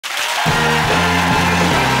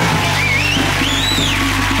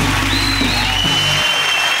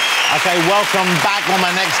Okay, welcome back. Well,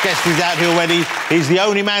 my next guest is out here already. He's the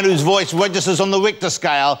only man whose voice registers on the Richter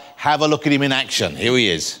scale. Have a look at him in action. Here he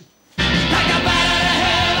is.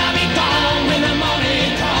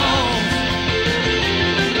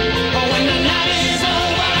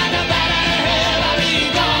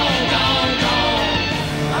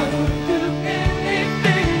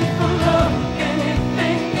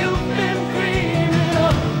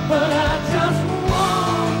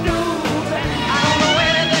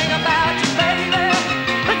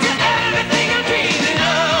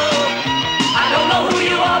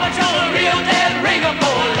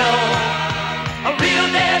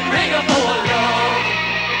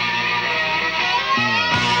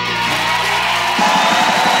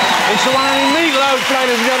 It's the one and only Loaf,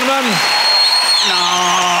 ladies and gentlemen.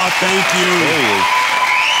 No, thank you. There he is.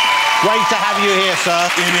 Great to have you here, sir.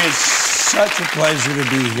 It is such a pleasure to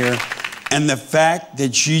be here. And the fact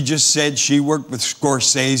that she just said she worked with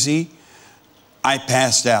Scorsese, I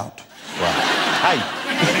passed out. Right.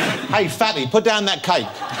 Hey, fatty, put down that cake.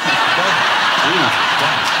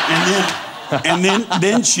 And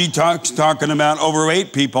then she talking about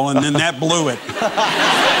overweight people, and then that blew it.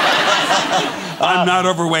 I'm not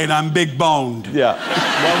overweight, I'm big boned. Yeah.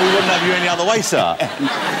 Well, we wouldn't have you any other way, sir.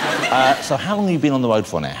 So how long have you been on the road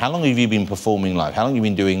for now? How long have you been performing live? How long have you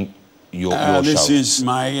been doing your show? This is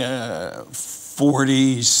my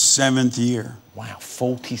 47th year. Wow,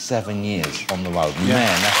 47 years on the road. Yeah.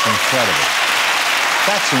 Man, that's incredible.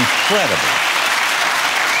 That's incredible.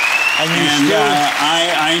 And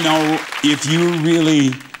I know if you're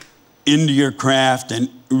really into your craft and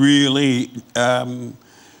really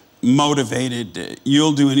motivated,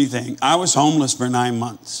 you'll do anything. I was homeless for 9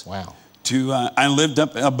 months. Wow. I lived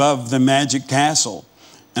up above the Magic Castle,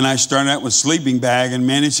 and I started out with a sleeping bag and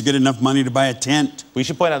managed to get enough money to buy a tent. We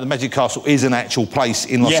should point out the Magic Castle is an actual place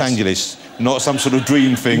in Los Angeles, not some sort of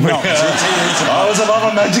dream thing. No, I was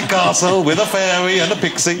above a magic castle with a fairy and a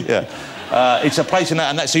pixie. Yeah. It's a place in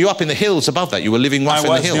that, and so you're up in the hills above that. You were living rough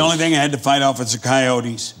in the hills. The only thing I had to fight off was the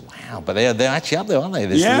coyotes. Wow, but they're actually up there, aren't they?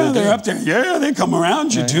 Yeah, they're up there. Yeah, they come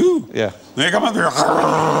around you too. Yeah. They come up there.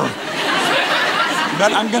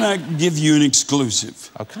 But I'm gonna give you an exclusive.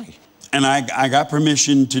 Okay. And I got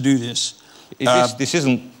permission to do this. This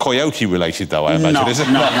isn't coyote related, though, I imagine, is it?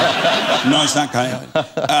 No, it's not coyote.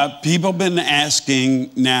 People have been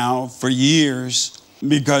asking now for years,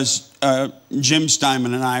 because Jim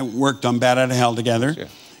Steinman and I worked on Bat Out of Hell together,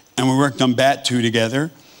 and we worked on Bat 2 together,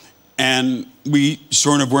 and we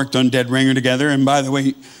sort of worked on Dead Ringer together. And by the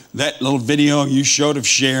way, that little video you showed of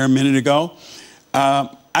Cher a minute ago, I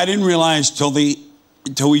didn't realize till we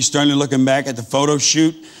started looking back at the photo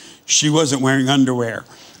shoot, she wasn't wearing underwear.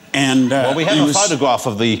 And well, we have a photograph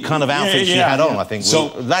of the kind of outfit she had on, I think. So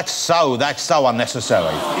that's so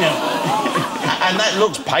unnecessary. Yeah. And that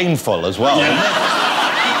looks painful as well, doesn't it?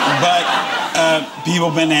 But people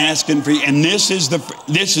have been asking for, and this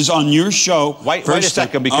is on your show. Wait a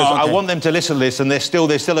second, because I want them to listen to this, and there's still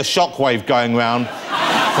a shockwave going round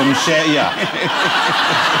from Cher.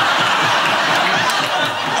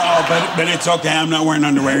 But it's okay, I'm not wearing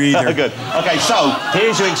underwear either. Good. Okay, so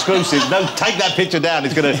here's your exclusive. No, take that picture down.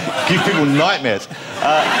 It's going to give people nightmares.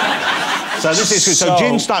 So this is so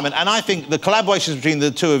Jim Steinman, and I think the collaborations between the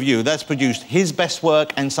two of you, that's produced his best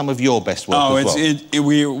work and some of your best work as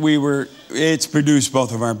well. It's produced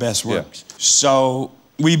both of our best works. Yeah. So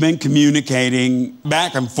we've been communicating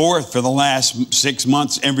back and forth for the last 6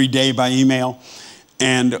 months every day by email.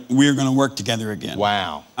 And we're going to work together again.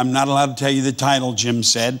 Wow. I'm not allowed to tell you the title, Jim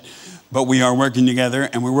said, but we are working together,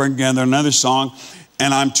 and we're working together on another song,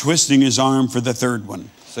 and I'm twisting his arm for the third one.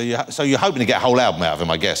 So you're hoping to get a whole album out of him,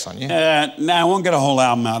 I guess, aren't you? No, I won't get a whole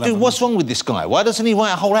album out of him. Dude, what's wrong with this guy? Why doesn't he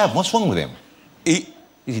write a whole album? What's wrong with him?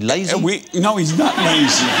 Is he lazy? No, he's not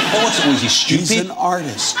lazy. Well, is he stupid? He's an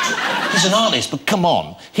artist. He's an artist, but come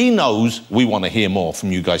on. He knows we want to hear more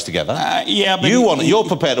from you guys together. Yeah, but... You're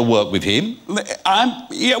prepared to work with him.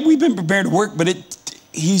 Yeah, we've been prepared to work, but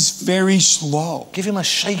he's very slow. Give him a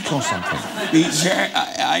shake or something.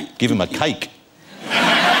 Give him a cake.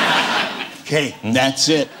 Okay, that's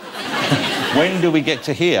it. When do we get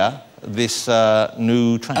to hear this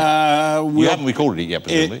new track? You haven't recorded it yet,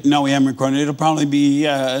 presumably? No, we haven't recorded it. It'll probably be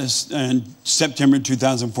in September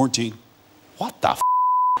 2014. What the f***?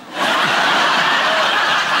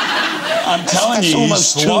 I'm telling you, that's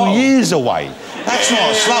almost slow. 2 years away. That's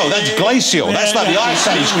not slow, that's glacial. That's like the Ice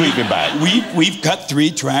Age creeping back. We've cut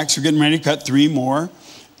 3 tracks. We're getting ready to cut 3 more.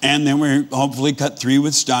 And then we're hopefully cut 3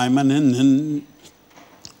 with Steinman, and then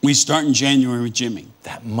we start in January with Jimmy.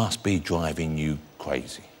 That must be driving you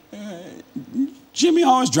crazy. Jimmy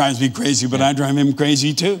always drives me crazy, but I drive him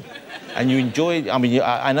crazy too. And you enjoy, I mean,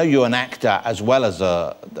 I know you're an actor as well as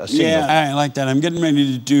a singer. Yeah, I like that. I'm getting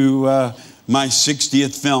ready to do my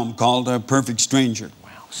 60th film called Perfect Stranger.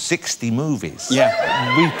 Wow, 60 movies.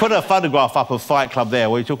 Yeah. We put a photograph up of Fight Club there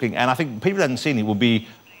where you're talking, and I think people who haven't seen it will be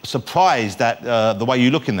surprised at the way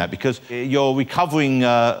you look in that, because you're recovering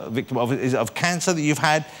victim of cancer that you've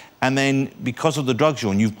had, and then because of the drugs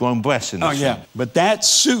you're on, you've grown breasts in this yeah. But that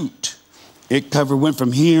suit, went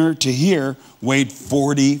from here to here, weighed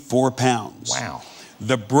 44 pounds. Wow.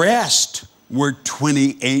 The breast were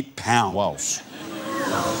 28 pounds. Wow.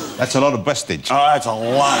 That's a lot of breastage. Oh, that's a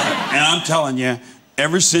lot. And I'm telling you,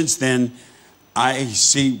 ever since then, I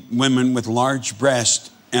see women with large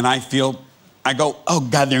breasts, and I go, oh,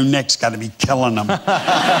 God, their neck's got to be killing them.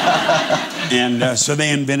 And so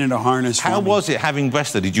they invented a harness for me. How was it having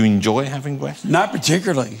breasts? Did you enjoy having breasts? Not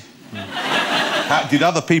particularly. Did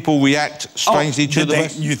other people react strangely to the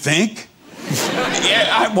breasts? You think? Yeah,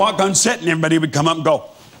 I'd walk on set and everybody would come up and go.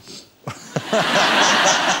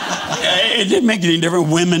 It didn't make any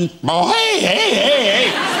difference. Women, oh,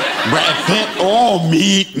 hey. Brad Pitt, oh,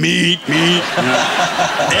 meat.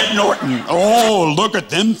 Ed Norton, oh, look at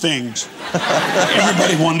them things.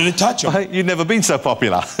 Everybody wanted to touch them. You've never been so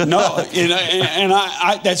popular. No, and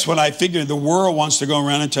I that's what I figured. The world wants to go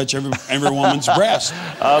around and touch every woman's breast.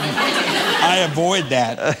 I avoid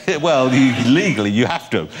that. Well, legally, you have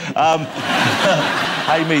to.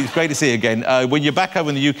 Hey, Mee, it's great to see you again. When you're back over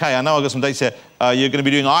in the UK, I know I've got some dates here. You're going to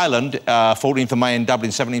be doing Ireland, 14th of May in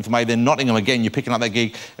Dublin, 17th of May, then Nottingham again. You're picking up that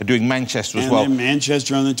gig, doing Manchester as well. And then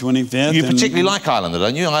Manchester on the 25th. You particularly like Ireland,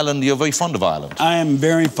 don't you? Ireland, you're very fond of Ireland. I am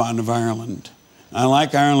very fond of Ireland. I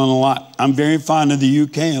like Ireland a lot. I'm very fond of the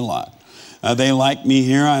UK a lot. They like me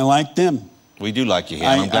here, I like them. We do like you here,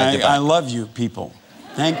 I'm glad you're back. I love you, people.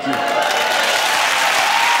 Thank you.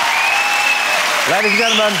 Ladies and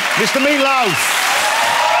gentlemen, Mr. Loaf.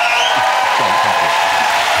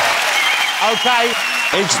 Okay,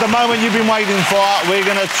 it's the moment you've been waiting for. We're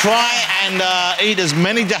going to try and eat as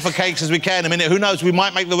many Jaffa cakes as we can in a minute. Who knows, we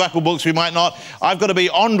might make the record books, we might not. I've got to be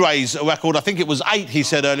Andre's record. I think it was 8, he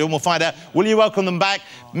said earlier, and we'll find out. Will you welcome them back?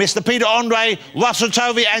 Mr. Peter Andre, Russell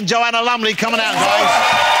Tovey and Joanna Lumley coming out, guys.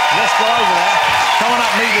 Let's go over there. Come on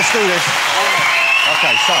up, meet, let's do this.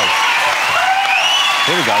 Okay, so,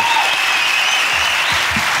 here we go.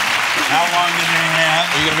 How long do they have?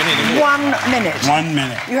 Are you going to be needing 1 minute. 1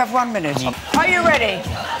 minute. You have 1 minute. Are you ready?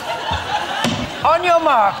 On your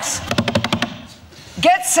marks.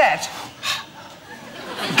 Get set.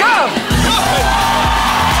 Go!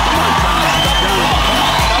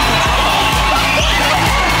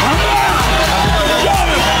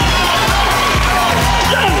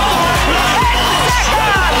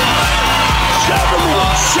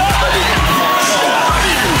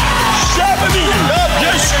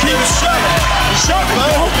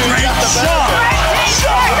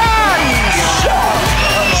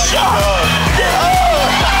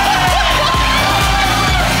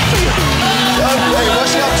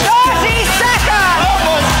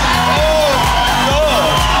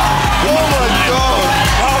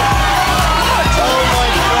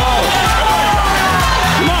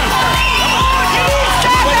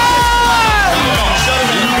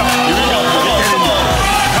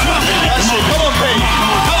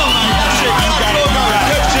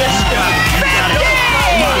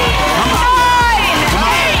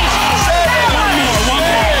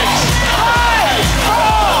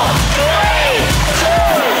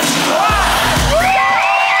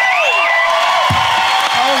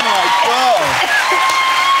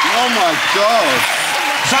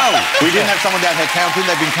 We didn't have someone down here counting.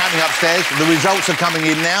 They've been counting upstairs. The results are coming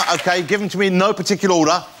in now. OK, give them to me in no particular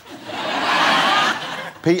order.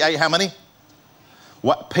 P8, how many?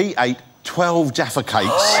 What? P8, 12 Jaffa cakes in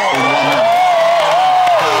 1 minute.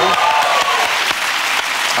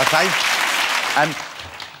 OK. And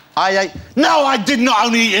I ate... No, I did not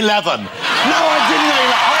only eat 11. No, I didn't eat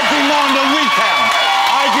 11. I demand a recount.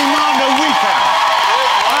 I demand a recount.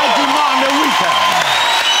 I demand a recount.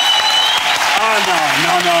 Oh,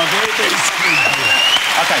 no. They screwed you.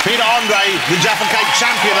 OK, Peter Andre, the Jaffa Cake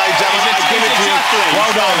champion, ladies and gentlemen. I give it to you.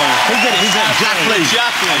 Well done. Who did it? He's at Jaffley.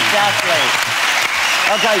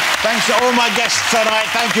 OK, thanks to all my guests tonight.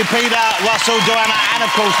 Thank you, Peter, Russell, Joanna, and,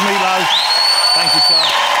 of course, Loaf. Thank you, sir.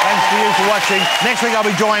 Thanks to you for watching. Next week, I'll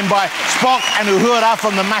be joined by Spock and Uhura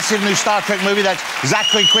from the massive new Star Trek movie. That's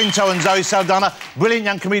Zachary Quinto and Zoe Saldana. Brilliant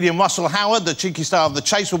young comedian Russell Howard, the cheeky star of The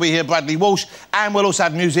Chase, will be here, Bradley Walsh. And we'll also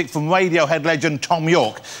have music from Radiohead legend Tom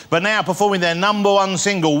York. But now, performing their #1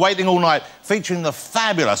 single, Waiting All Night, featuring the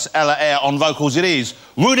fabulous Ella Eyre on vocals, it is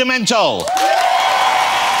Rudimental.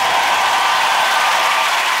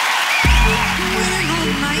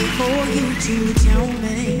 to tell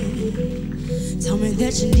me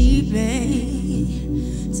that you need me,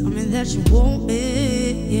 tell me that you want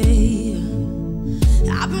me.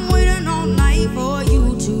 I've been waiting all night for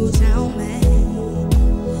you to tell me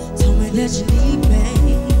that you need me,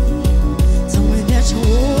 tell me that you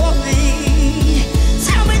want me,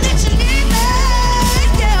 tell me that you need me,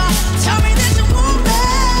 yeah, tell me that you want me,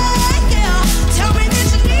 yeah, tell me that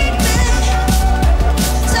you need me,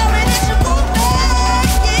 tell me that you want me,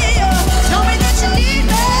 yeah, tell me that you need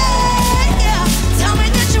me, yeah, tell me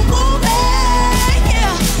that you want me,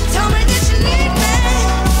 yeah, tell me that you need me,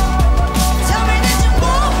 tell me that you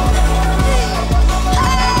want me,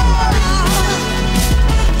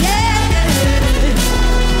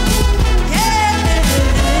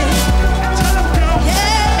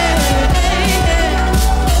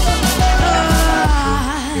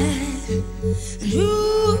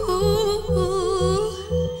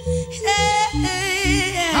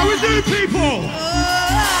 How we doing, people?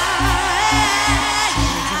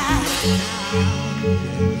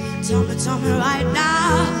 Tell me right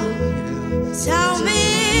now. Tell me.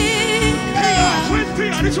 Hey, Twin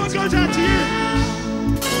Peter, this one goes out to you.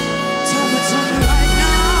 Tell me right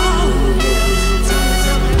now. Tell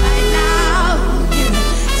me right now.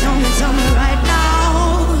 Tell me right now.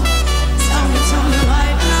 Tell me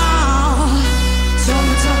right now. Tell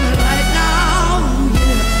me right now.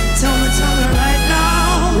 Tell me right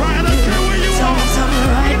now. Right, I don't care where you are. Tell me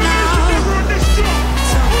right now. Never on this job.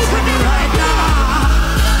 Tell me right now.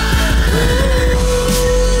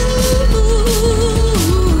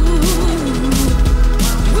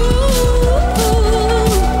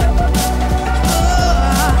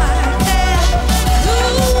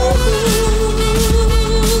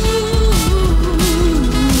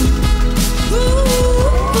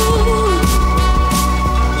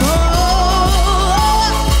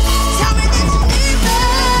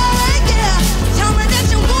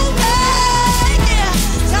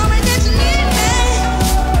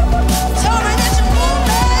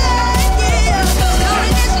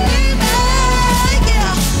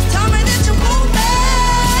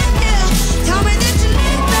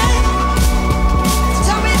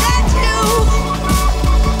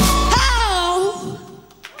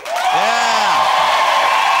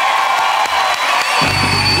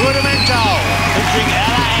 Rudimental, featuring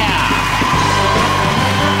Ella.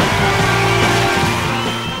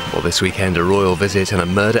 Well, this weekend, a royal visit and a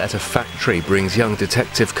murder at a factory brings young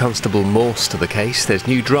Detective Constable Morse to the case. There's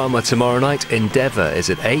new drama tomorrow night. Endeavour is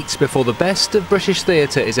at 8 before the best of British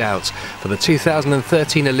theatre is out for the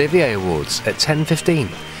 2013 Olivier Awards at 10:15.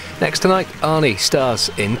 Next tonight, Arnie stars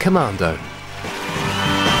in Commando.